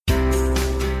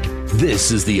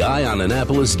This is the Eye on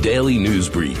Annapolis Daily News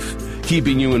Brief,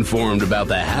 keeping you informed about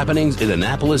the happenings in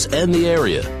Annapolis and the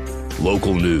area.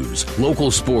 Local news,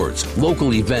 local sports,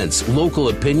 local events, local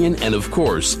opinion, and of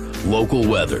course, local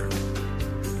weather.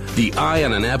 The Eye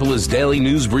on Annapolis Daily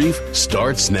News Brief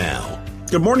starts now.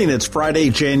 Good morning. It's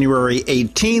Friday, January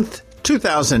 18th,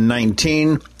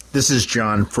 2019. This is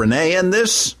John Frenaye, and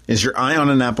this is your Eye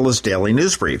on Annapolis Daily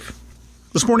News Brief.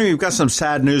 This morning, we've got some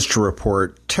sad news to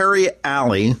report. Terry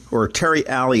Alley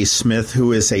Smith,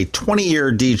 who is a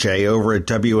 20-year DJ over at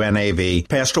WNAV,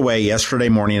 passed away yesterday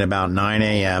morning about 9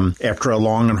 a.m. after a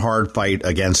long and hard fight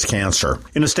against cancer.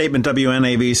 In a statement,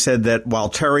 WNAV said that while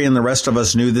Terry and the rest of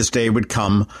us knew this day would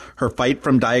come, her fight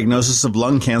from diagnosis of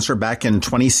lung cancer back in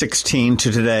 2016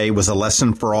 to today was a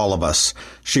lesson for all of us.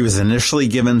 She was initially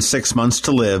given 6 months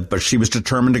to live, but she was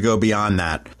determined to go beyond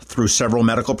that. Through several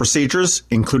medical procedures,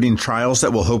 including trials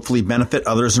that will hopefully benefit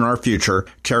others in our future,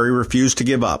 Terry refused to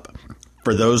give up.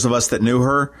 For those of us that knew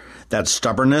her, that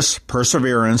stubbornness,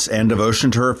 perseverance, and devotion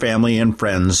to her family and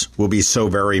friends will be so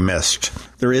very missed.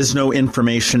 There is no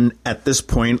information at this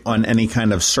point on any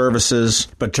kind of services,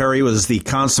 but Terry was the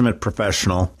consummate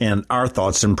professional, and our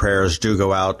thoughts and prayers do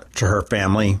go out to her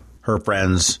family, her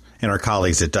friends, and her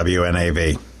colleagues at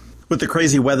WNAV. With the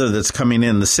crazy weather that's coming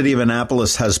in, the city of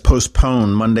Annapolis has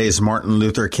postponed Monday's Martin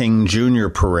Luther King Jr.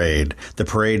 parade. The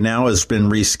parade now has been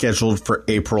rescheduled for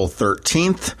April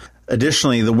 13th.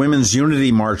 Additionally, the Women's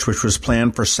Unity March, which was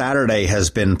planned for Saturday,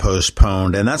 has been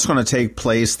postponed, and that's going to take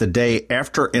place the day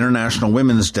after International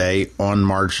Women's Day on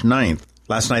March 9th.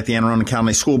 Last night, the Anne Arundel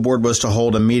County School Board was to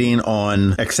hold a meeting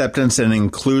on acceptance and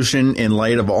inclusion in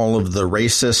light of all of the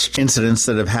racist incidents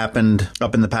that have happened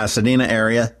up in the Pasadena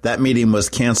area. That meeting was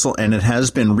canceled, and it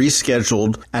has been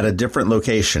rescheduled at a different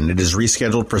location. It is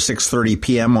rescheduled for 6:30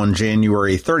 p.m. on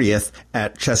January 30th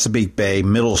at Chesapeake Bay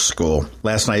Middle School.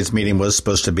 Last night's meeting was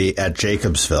supposed to be at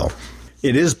Jacobsville.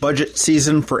 It is budget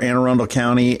season for Anne Arundel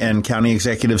County, and County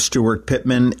Executive Stuart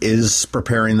Pittman is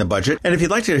preparing the budget. And if you'd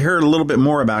like to hear a little bit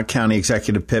more about County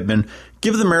Executive Pittman,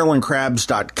 give the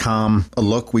MarylandCrabs.com a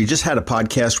look. We just had a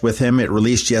podcast with him. It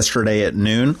released yesterday at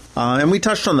noon. And we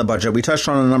touched on the budget. We touched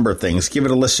on a number of things. Give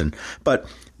it a listen. But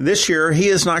this year, he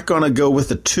is not going to go with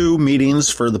the 2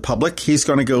 meetings for the public. He's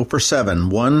going to go for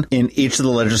 7, 1 in each of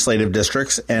the legislative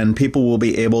districts, and people will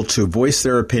be able to voice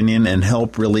their opinion and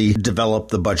help really develop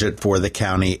the budget for the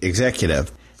county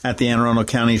executive. At the Anne Arundel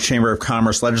County Chamber of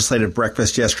Commerce legislative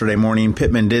breakfast yesterday morning,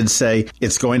 Pittman did say,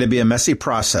 "It's going to be a messy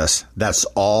process. That's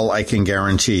all I can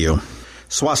guarantee you."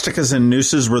 Swastikas and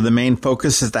nooses were the main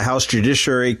focus at the House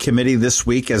Judiciary Committee this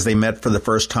week as they met for the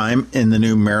first time in the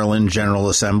new Maryland General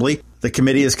Assembly. The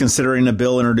committee is considering a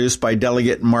bill introduced by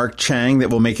Delegate Mark Chang that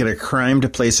will make it a crime to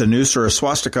place a noose or a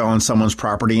swastika on someone's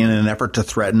property in an effort to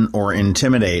threaten or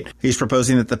intimidate. He's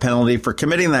proposing that the penalty for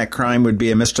committing that crime would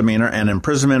be a misdemeanor and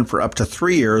imprisonment for up to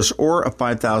 3 years or a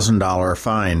 $5,000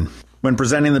 fine. When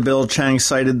presenting the bill, Chang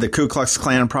cited the Ku Klux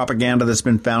Klan propaganda that's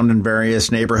been found in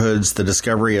various neighborhoods, the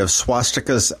discovery of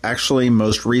swastikas. Actually,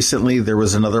 most recently, there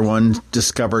was another one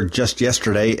discovered just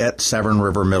yesterday at Severn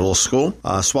River Middle School.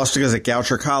 Swastikas at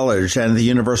Goucher College and the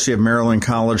University of Maryland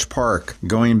College Park,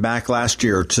 going back last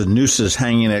year to nooses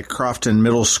hanging at Crofton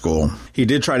Middle School. He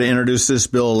did try to introduce this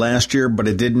bill last year, but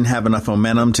it didn't have enough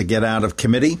momentum to get out of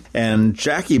committee. And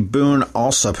Jackie Boone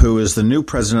Alsop, who is the new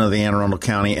president of the Anne Arundel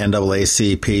County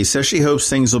NAACP, says she hopes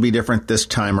things will be different this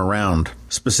time around.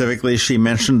 Specifically, she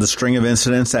mentioned the string of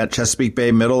incidents at Chesapeake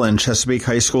Bay Middle and Chesapeake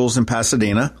High Schools in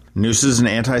Pasadena. Nooses and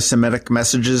anti-Semitic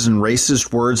messages and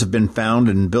racist words have been found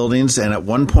in buildings, and at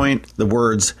one point, the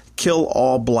words, "Kill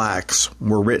all blacks,"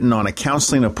 were written on a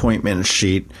counseling appointment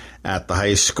sheet at the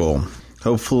high school.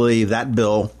 Hopefully that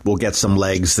bill will get some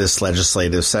legs this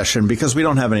legislative session because we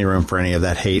don't have any room for any of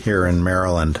that hate here in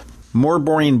Maryland. More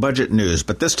boring budget news,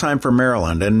 but this time for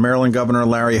Maryland. And Maryland Governor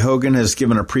Larry Hogan has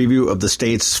given a preview of the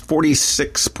state's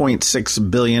 $46.6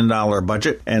 billion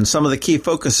budget. And some of the key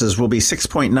focuses will be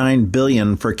 $6.9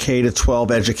 billion for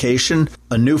K-12 education,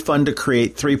 a new fund to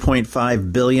create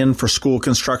 $3.5 billion for school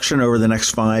construction over the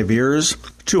next 5 years,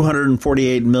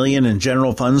 $248 million in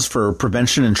general funds for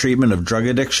prevention and treatment of drug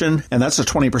addiction, and that's a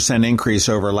 20% increase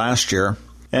over last year.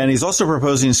 And he's also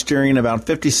proposing steering about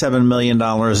 $57 million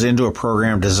into a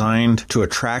program designed to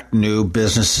attract new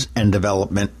business and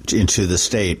development into the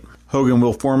state. Hogan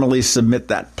will formally submit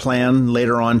that plan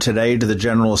later on today to the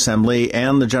General Assembly,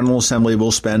 and the General Assembly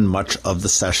will spend much of the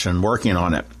session working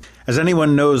on it. As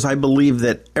anyone knows, I believe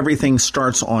that everything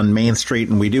starts on Main Street,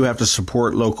 and we do have to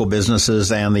support local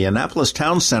businesses, and the Annapolis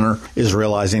Town Center is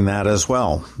realizing that as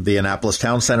well. The Annapolis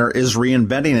Town Center is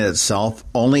reinventing itself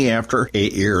only after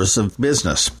 8 years of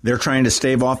business. They're trying to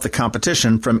stave off the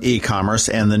competition from e-commerce,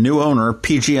 and the new owner,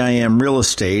 PGIM Real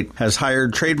Estate, has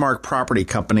hired Trademark Property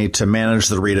Company to manage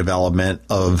the redevelopment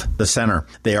of the center.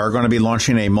 They are going to be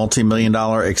launching a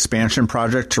multi-million-dollar expansion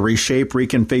project to reshape,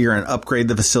 reconfigure, and upgrade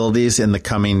the facilities in the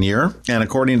coming year. And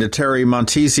according to Terry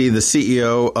Montesi, the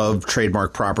CEO of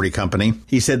Trademark Property Company,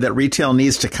 he said that retail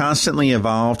needs to constantly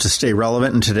evolve to stay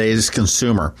relevant in today's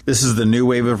consumer. This is the new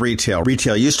wave of retail.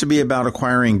 Retail used to be about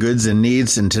acquiring goods and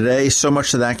needs, and today so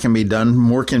much of that can be done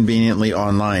more conveniently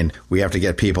online. We have to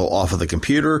get people off of the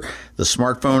computer, the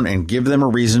smartphone, and give them a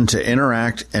reason to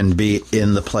interact and be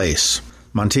in the place.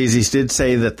 Montesi did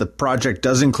say that the project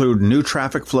does include new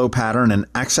traffic flow pattern and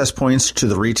access points to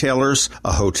the retailers.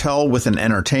 A hotel with an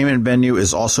entertainment venue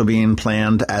is also being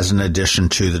planned as an addition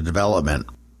to the development.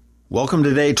 Welcome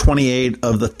to day 28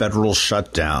 of the federal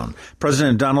shutdown.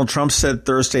 President Donald Trump said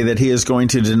Thursday that he is going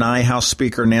to deny House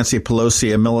Speaker Nancy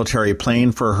Pelosi a military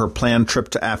plane for her planned trip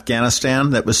to Afghanistan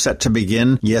that was set to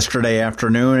begin yesterday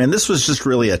afternoon. And this was just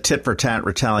really a tit-for-tat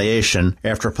retaliation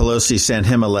after Pelosi sent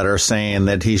him a letter saying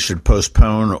that he should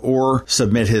postpone or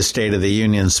submit his State of the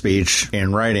Union speech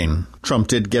in writing. Trump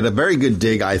did get a very good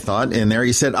dig, I thought, in there.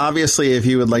 He said, obviously, if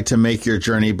you would like to make your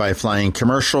journey by flying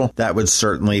commercial, that would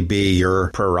certainly be your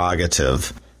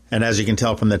prerogative. And as you can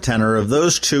tell from the tenor of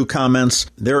those two comments,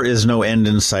 there is no end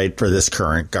in sight for this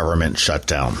current government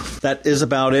shutdown. That is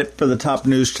about it for the top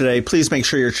news today. Please make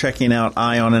sure you're checking out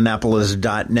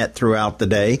eyeonannapolis.net throughout the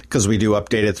day, because we do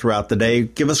update it throughout the day.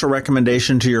 Give us a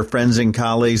recommendation to your friends and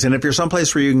colleagues. And if you're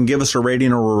someplace where you can give us a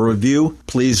rating or a review,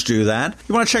 please do that.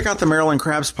 You want to check out the Maryland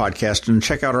Crabs podcast and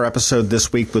check out our episode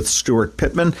this week with Stuart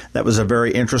Pittman. That was a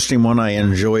very interesting one. I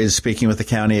enjoyed speaking with the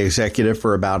county executive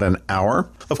for about an hour.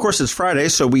 Of course, it's Friday,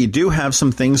 so we do have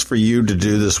some things for you to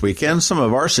do this weekend, some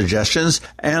of our suggestions,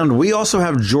 and we also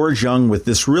have George Young with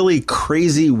this really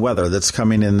crazy weather that's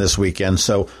coming in this weekend.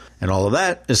 And all of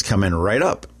that is coming right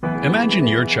up. Imagine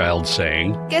your child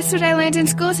saying, "Guess what I learned in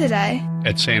school today?"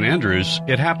 At St. Andrews,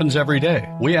 it happens every day.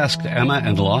 We asked Emma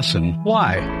and Lawson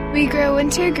why. We grow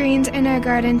winter greens in our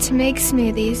garden to make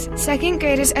smoothies. Second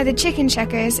graders are the chicken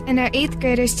checkers, and our 8th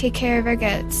graders take care of our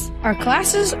goats. Our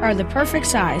classes are the perfect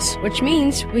size, which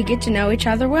means we get to know each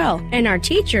other well. And our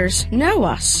teachers know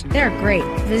us. They're great.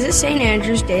 Visit St.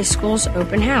 Andrews Day School's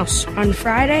open house on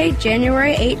Friday,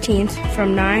 January 18th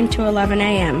from 9 to 11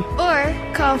 a.m. Or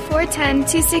call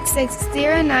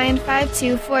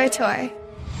 410-266-0952 for a tour.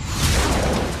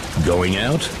 Going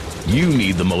out? You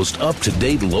need the most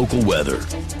up-to-date local weather.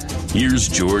 Here's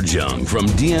George Young from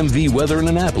DMV Weather in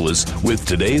Annapolis with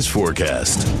today's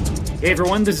forecast. Hey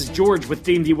everyone, this is George with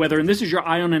DMV Weather, and this is your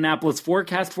Eye on Annapolis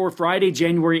forecast for Friday,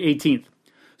 January 18th.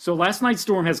 So last night's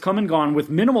storm has come and gone with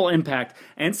minimal impact,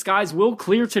 and skies will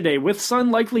clear today, with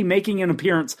sun likely making an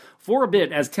appearance for a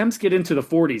bit as temps get into the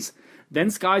 40s. Then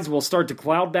skies will start to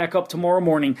cloud back up tomorrow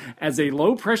morning as a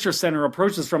low-pressure center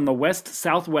approaches from the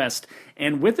west-southwest,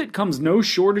 and with it comes no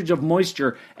shortage of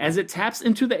moisture as it taps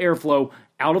into the airflow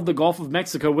out of the Gulf of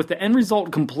Mexico, with the end result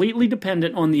completely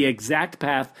dependent on the exact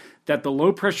path that the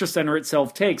low-pressure center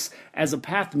itself takes, as a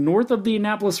path north of the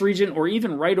Annapolis region or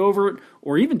even right over it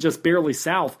or even just barely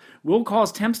south will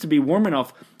cause temps to be warm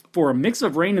enough for a mix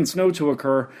of rain and snow to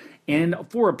occur, and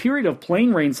for a period of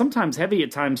plain rain, sometimes heavy at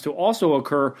times, to also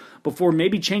occur before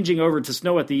maybe changing over to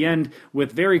snow at the end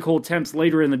with very cold temps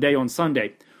later in the day on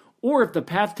Sunday. Or if the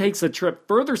path takes a trip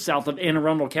further south of Anne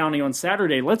Arundel County on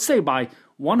Saturday, let's say by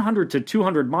 100 to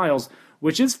 200 miles,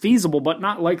 which is feasible but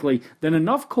not likely, then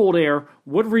enough cold air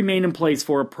would remain in place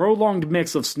for a prolonged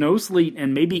mix of snow, sleet,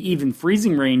 and maybe even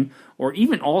freezing rain, or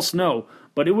even all snow.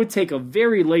 But it would take a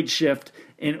very late shift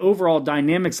in overall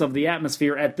dynamics of the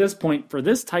atmosphere at this point for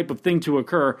this type of thing to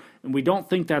occur, and we don't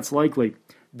think that's likely.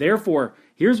 Therefore,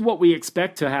 here's what we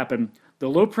expect to happen. The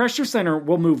low-pressure center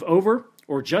will move over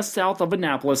or just south of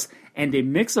Annapolis, and a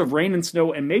mix of rain and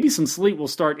snow and maybe some sleet will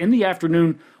start in the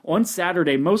afternoon on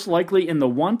Saturday, most likely in the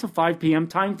 1 to 5 p.m.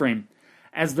 time frame.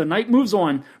 As the night moves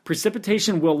on,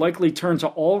 precipitation will likely turn to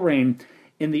all rain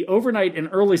in the overnight and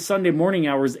early Sunday morning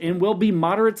hours and will be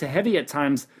moderate to heavy at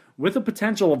times, with a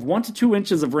potential of 1 to 2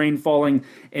 inches of rain falling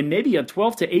in maybe a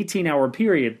 12 to 18 hour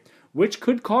period, which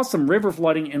could cause some river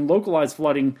flooding and localized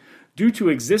flooding due to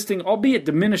existing, albeit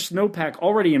diminished, snowpack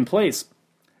already in place.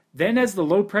 Then as the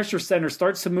low pressure center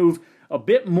starts to move a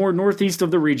bit more northeast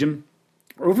of the region,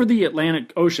 over the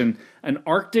Atlantic Ocean, an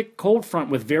Arctic cold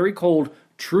front with very cold,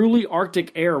 truly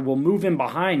Arctic air will move in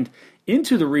behind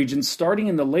into the region starting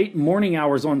in the late morning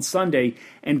hours on Sunday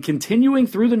and continuing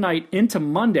through the night into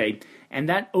Monday. And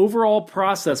that overall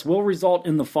process will result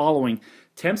in the following.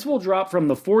 Temps will drop from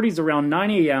the 40s around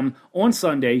 9 a.m. on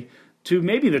Sunday to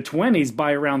maybe the 20s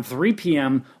by around 3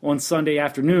 p.m. on Sunday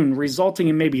afternoon, resulting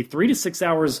in maybe 3 to 6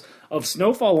 hours of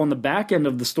snowfall on the back end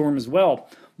of the storm as well.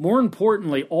 More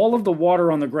importantly, all of the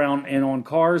water on the ground and on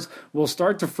cars will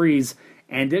start to freeze,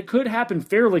 and it could happen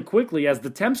fairly quickly as the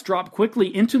temps drop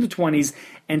quickly into the 20s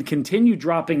and continue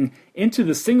dropping into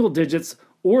the single digits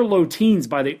or low teens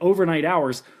by the overnight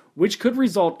hours, which could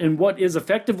result in what is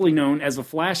effectively known as a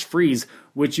flash freeze,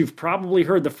 which you've probably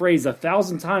heard the phrase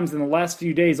 1,000 times in the last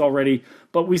few days already,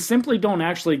 but we simply don't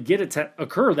actually get it to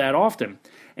occur that often.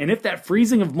 And if that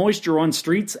freezing of moisture on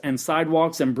streets and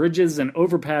sidewalks and bridges and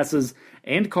overpasses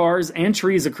and cars and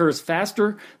trees occurs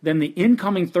faster than the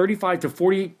incoming 35 to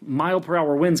 40 mile per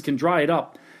hour winds can dry it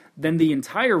up, then the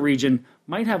entire region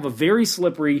might have a very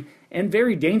slippery and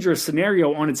very dangerous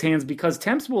scenario on its hands, because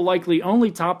temps will likely only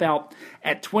top out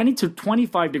at 20 to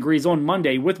 25 degrees on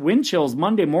Monday, with wind chills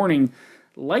Monday morning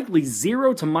likely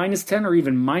 0 to minus 10 or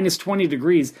even minus 20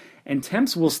 degrees, and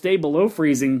temps will stay below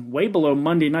freezing, way below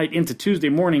Monday night into Tuesday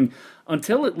morning,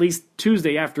 until at least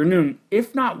Tuesday afternoon,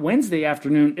 if not Wednesday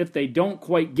afternoon, if they don't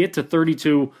quite get to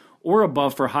 32 or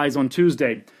above for highs on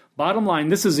Tuesday. Bottom line,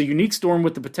 this is a unique storm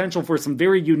with the potential for some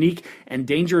very unique and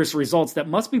dangerous results that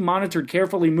must be monitored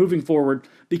carefully moving forward,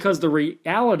 because the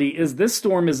reality is this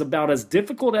storm is about as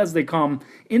difficult as they come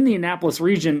in the Annapolis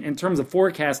region in terms of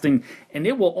forecasting, and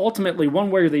it will ultimately, one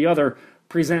way or the other,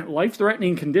 present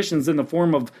life-threatening conditions in the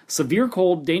form of severe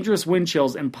cold, dangerous wind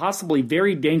chills, and possibly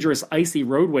very dangerous icy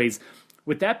roadways.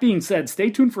 With that being said,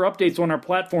 stay tuned for updates on our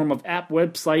platform of app,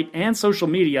 website, and social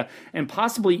media, and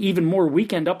possibly even more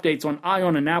weekend updates on Eye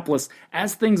on Annapolis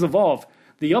as things evolve.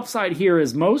 The upside here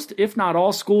is most, if not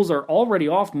all, schools are already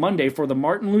off Monday for the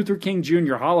Martin Luther King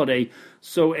Jr. holiday,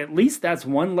 so at least that's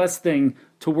one less thing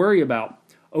to worry about.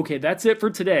 Okay, that's it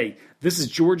for today. This is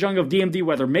George Young of DMV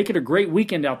Weather. Make it a great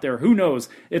weekend out there. Who knows?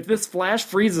 If this flash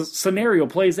freeze scenario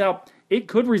plays out, it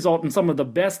could result in some of the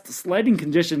best sledding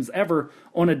conditions ever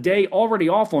on a day already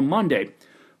off on Monday.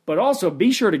 But also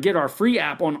be sure to get our free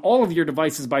app on all of your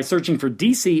devices by searching for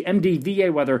DC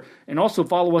MDVA Weather, and also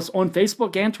follow us on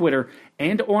Facebook and Twitter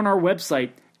and on our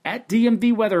website at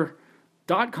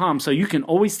dmvweather.com so you can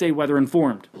always stay weather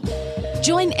informed.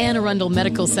 Join Anne Arundel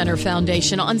Medical Center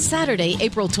Foundation on Saturday,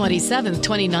 April 27,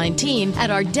 2019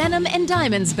 at our Denim and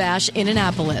Diamonds Bash in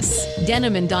Annapolis.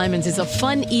 Denim and Diamonds is a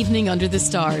fun evening under the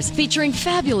stars featuring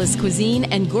fabulous cuisine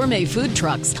and gourmet food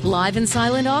trucks, live and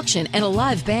silent auction, and a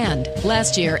live band.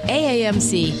 Last year,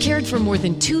 AAMC cared for more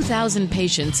than 2,000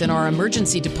 patients in our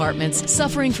emergency departments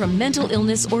suffering from mental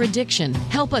illness or addiction.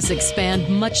 Help us expand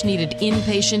much-needed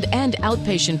inpatient and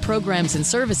outpatient programs and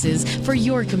services for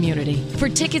your community. For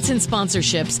tickets and sponsorships,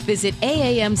 visit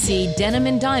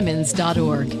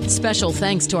aamcdenimanddiamonds.org. Special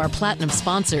thanks to our platinum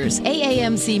sponsors,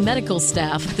 AAMC medical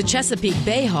staff, the Chesapeake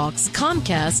Bayhawks,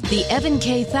 Comcast, the Evan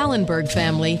K. Thallenberg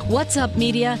family, What's Up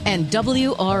Media, and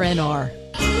WRNR.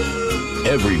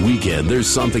 Every weekend, there's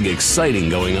something exciting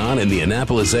going on in the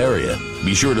Annapolis area.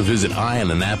 Be sure to visit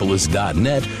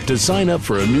eyeonannapolis.net to sign up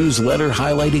for a newsletter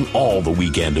highlighting all the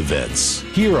weekend events.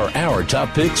 Here are our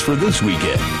top picks for this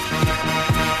weekend.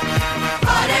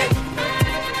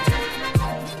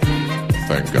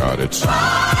 Thank God it's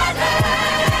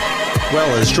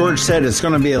Well, as George said, it's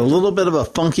going to be a little bit of a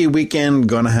funky weekend.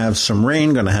 Going to have some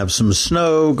rain, going to have some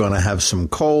snow, going to have some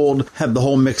cold, have the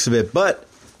whole mix of it. But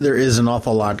there is an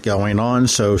awful lot going on,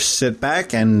 so sit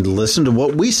back and listen to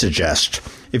what we suggest.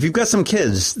 If you've got some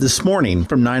kids this morning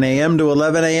from 9 a.m. to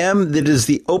 11 a.m., it is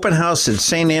the open house at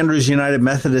St. Andrews United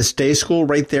Methodist Day School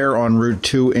right there on Route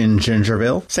 2 in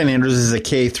Gingerville. St. Andrews is a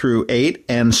K through 8,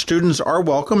 and students are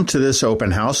welcome to this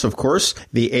open house, of course.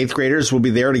 The 8th graders will be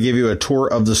there to give you a tour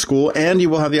of the school, and you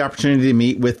will have the opportunity to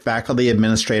meet with faculty,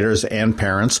 administrators, and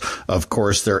parents. Of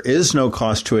course, there is no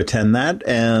cost to attend that,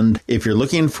 and if you're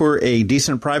looking for a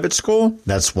decent private school,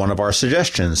 that's one of our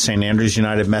suggestions. St. Andrews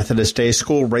United Methodist Day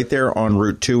School right there on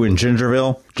Route 2 in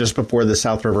Gingerville, just before the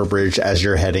South River Bridge as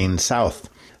you're heading south.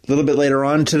 A little bit later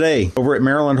on today, over at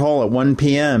Maryland Hall at 1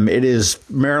 p.m., it is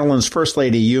Maryland's First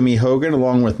Lady, Yumi Hogan,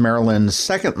 along with Maryland's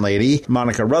Second Lady,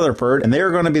 Monica Rutherford, and they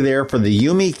are going to be there for the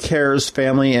Yumi Cares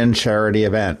Family and Charity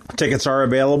event. Tickets are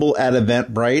available at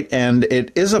Eventbrite, and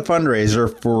it is a fundraiser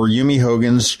for Yumi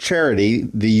Hogan's charity,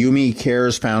 the Yumi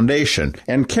Cares Foundation.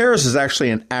 And CARES is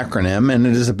actually an acronym, and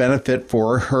it is a benefit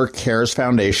for her CARES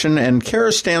Foundation, and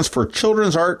CARES stands for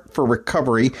Children's Art for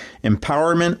Recovery,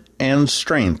 Empowerment, and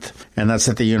strength. And that's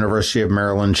at the University of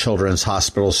Maryland Children's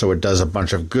Hospital, so it does a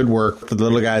bunch of good work for the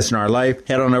little guys in our life.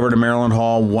 Head on over to Maryland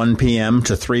Hall, 1 p.m.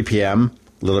 to 3 p.m.,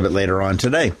 a little bit later on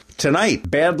today. Tonight,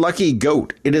 Bad Lucky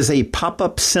Goat. It is a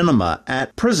pop-up cinema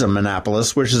at Prism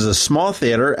Annapolis, which is a small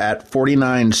theater at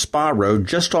 49 Spa Road,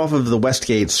 just off of the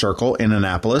Westgate Circle in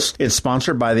Annapolis. It's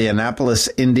sponsored by the Annapolis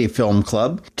Indie Film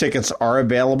Club. Tickets are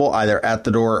available either at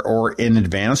the door or in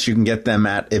advance. You can get them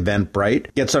at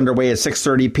Eventbrite. Gets underway at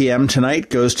 6:30 p.m. tonight,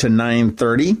 goes to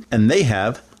 9:30, and they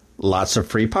have lots of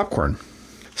free popcorn.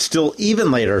 Still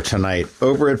even later tonight,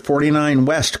 over at 49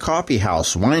 West Coffee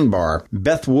House, Wine Bar,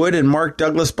 Beth Wood and Mark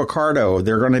Douglas Picardo,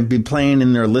 they're going to be playing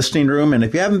in their listening room. And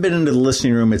if you haven't been into the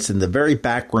listening room, it's in the very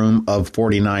back room of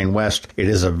 49 West. It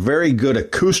is a very good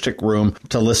acoustic room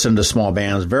to listen to small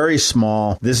bands, very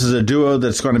small. This is a duo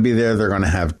that's going to be there. They're going to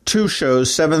have two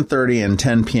shows, 7:30 and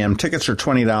 10 p.m. Tickets are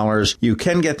 $20. You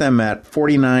can get them at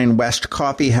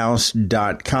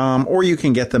 49westcoffeehouse.com, or you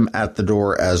can get them at the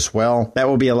door as well. That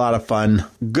will be a lot of fun.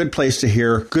 Good place to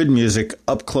hear good music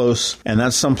up close, and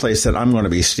that's someplace that I'm going to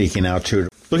be sneaking out to.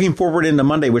 Looking forward into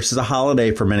Monday, which is a holiday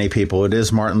for many people. It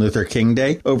is Martin Luther King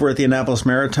Day. Over at the Annapolis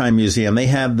Maritime Museum, they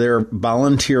have their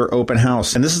volunteer open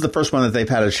house, and this is the first one that they've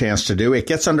had a chance to do. It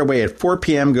gets underway at 4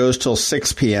 p.m., goes till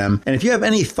 6 p.m., and if you have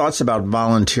any thoughts about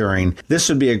volunteering, this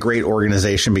would be a great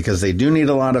organization because they do need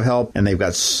a lot of help, and they've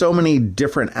got so many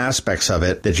different aspects of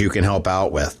it that you can help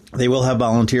out with. They will have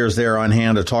volunteers there on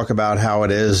hand to talk about how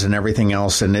it is and everything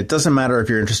else. And it doesn't matter if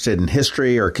you're interested in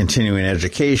history or continuing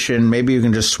education. Maybe you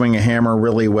can just swing a hammer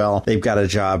really well. They've got a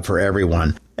job for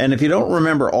everyone. And if you don't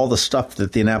remember all the stuff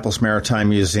that the Annapolis Maritime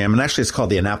Museum, and actually it's called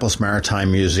the Annapolis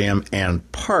Maritime Museum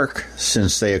and Park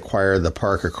since they acquired the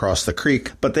park across the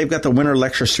creek, but they've got the Winter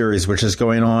Lecture Series, which is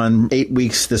going on 8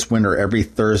 weeks this winter every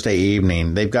Thursday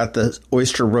evening. They've got the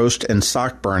Oyster Roast and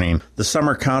Sock Burning, the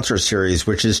Summer Concert Series,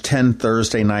 which is 10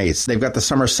 Thursday nights. They've got the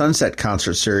Summer Sunset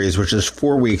Concert Series, which is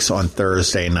 4 weeks on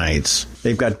Thursday nights.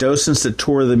 They've got docents that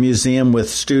tour the museum with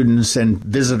students and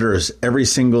visitors every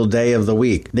single day of the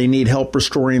week. They need help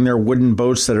restoring their wooden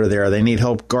boats that are there. They need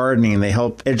help gardening. They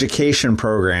help education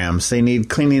programs. They need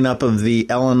cleaning up of the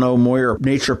L&O Moyer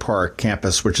Nature Park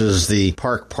campus, which is the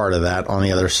park part of that on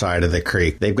the other side of the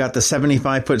creek. They've got the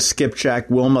 75-foot skipjack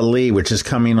Wilma Lee, which is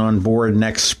coming on board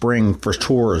next spring for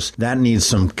tours. That needs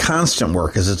some constant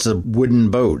work because it's a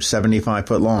wooden boat, 75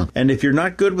 foot long. And if you're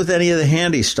not good with any of the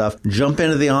handy stuff, jump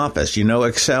into the office. You know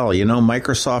Excel, you know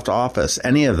Microsoft Office,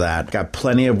 any of that. Got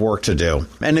plenty of work to do.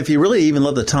 And if you really even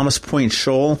love the Thomas Point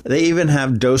Shoal, they even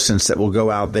have docents that will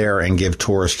go out there and give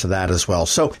tours to that as well.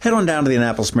 So head on down to the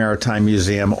Annapolis Maritime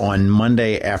Museum on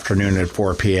Monday afternoon at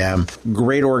 4 p.m.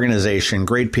 Great organization,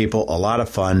 great people, a lot of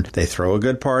fun. They throw a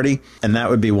good party, and that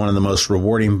would be one of the most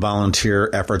rewarding volunteer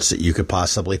efforts that you could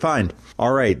possibly find.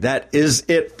 All right, that is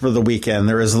it for the weekend.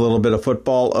 There is a little bit of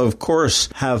football, of course.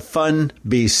 Have fun,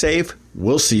 be safe.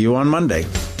 We'll see you on Monday.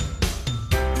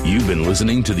 You've been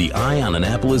listening to the Eye on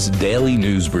Annapolis Daily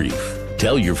News Brief.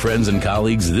 Tell your friends and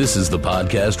colleagues this is the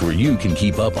podcast where you can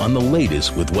keep up on the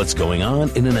latest with what's going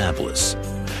on in Annapolis.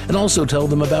 And also tell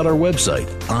them about our website,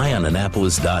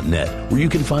 eyeonannapolis.net, where you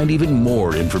can find even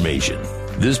more information.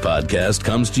 This podcast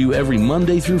comes to you every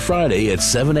Monday through Friday at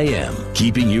 7 a.m.,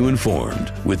 keeping you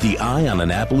informed with the Eye on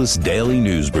Annapolis Daily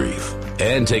News Brief.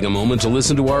 And take a moment to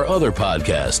listen to our other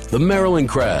podcast, The Maryland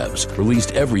Crabs,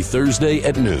 released every Thursday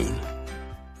at noon.